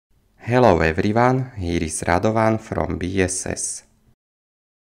Hello everyone, here is Radovan from BSS.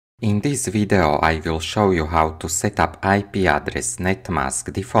 In this video I will show you how to set up IP address,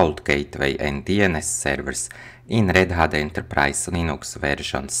 netmask, default gateway and DNS servers in Red Hat Enterprise Linux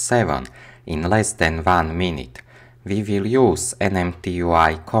version 7 in less than 1 minute. We will use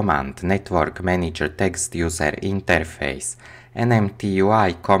nmtui command, Network Manager Text User Interface.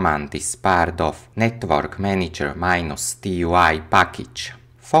 nmtui command is part of Network Manager-tui package.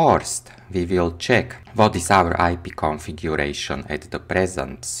 First, we will check what is our IP configuration at the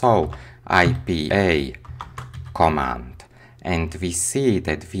present, so IPA command, and we see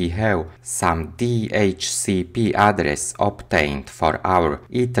that we have some DHCP address obtained for our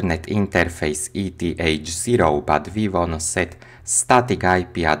Ethernet interface ETH0, but we wanna set static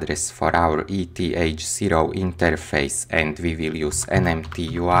IP address for our ETH0 interface, and we will use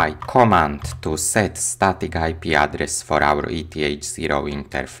nmtui command to set static IP address for our ETH0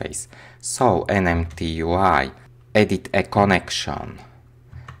 interface. So nmtui edit a connection,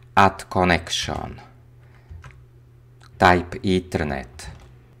 add connection, type Ethernet,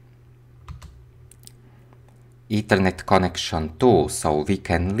 Ethernet connection 2, so we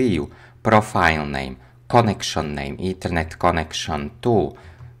can leave profile name, connection name, Ethernet connection 2,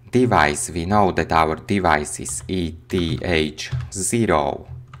 device, we know that our device is ETH0.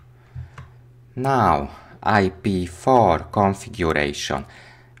 Now IP4 configuration,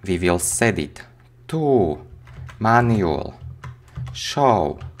 we will set it to manual,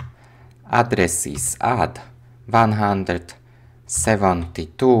 show, addresses, add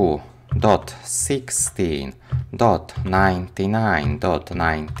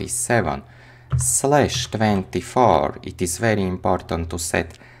 172.16.99.97 /24. It is very important to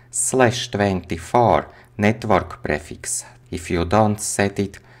set /24 network prefix. If you don't set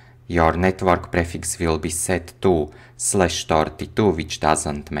it, your network prefix will be set to /32, which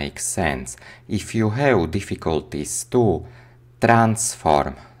doesn't make sense. If you have difficulties to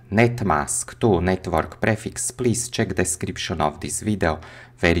transform netmask to network prefix, please check description of this video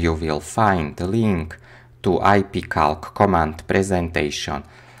where you will find the link to ipcalc command presentation,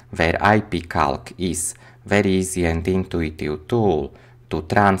 where ipcalc is very easy and intuitive tool to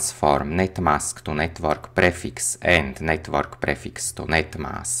transform netmask to network prefix and network prefix to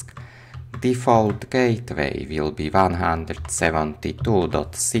netmask. Default gateway will be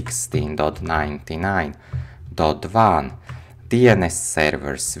 172.16.99.1. DNS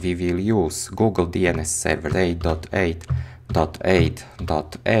servers, we will use Google DNS server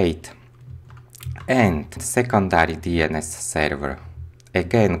 8.8.8.8 and secondary DNS server,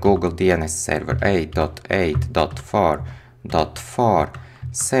 again Google DNS server 8.8.4.4.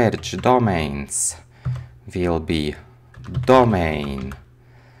 Search domains will be domain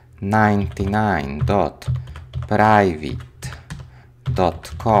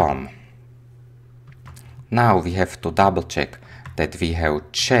 99.private.com. Now we have to double check that we have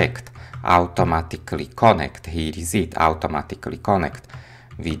checked automatically connect. Here is it, automatically connect,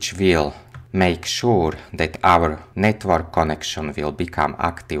 which will make sure that our network connection will become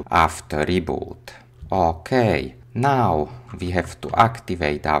active after reboot. Okay, now we have to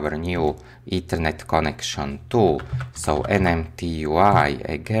activate our new Ethernet connection 2. So nmtui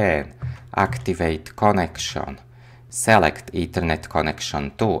again, activate connection. Select Ethernet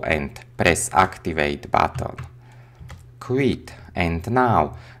connection 2 and press activate button. Quit, and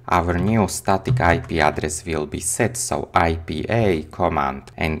now our new static IP address will be set, so IPA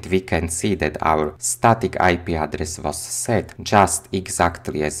command, and we can see that our static IP address was set just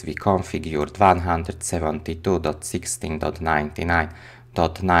exactly as we configured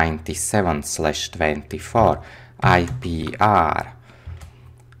 172.16.99.97/24 IPR.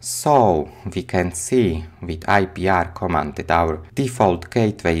 So we can see with IPR command that our default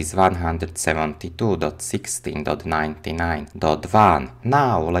gateway is 172.16.99.1.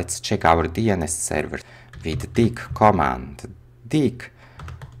 Now let's check our DNS server with dig command, dig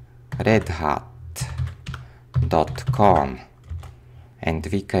redhat.com, and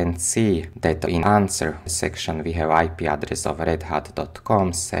we can see that in answer section we have IP address of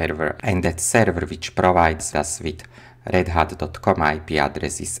redhat.com server, and that server which provides us with redhat.com IP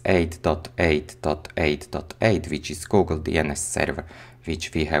address is 8.8.8.8, which is Google DNS server,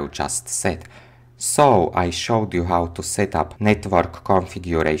 which we have just set. So I showed you how to set up network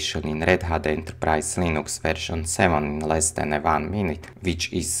configuration in Red Hat Enterprise Linux version 7 in less than 1 minute,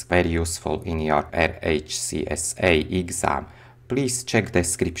 which is very useful in your RHCSA exam. Please check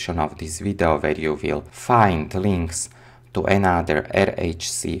description of this video where you will find links to another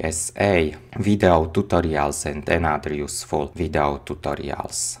RHCSA video tutorials and another useful video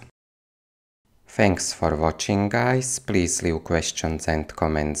tutorials. Thanks for watching, guys. Please leave questions and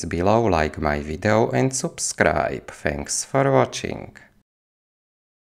comments below, like my video and subscribe. Thanks for watching.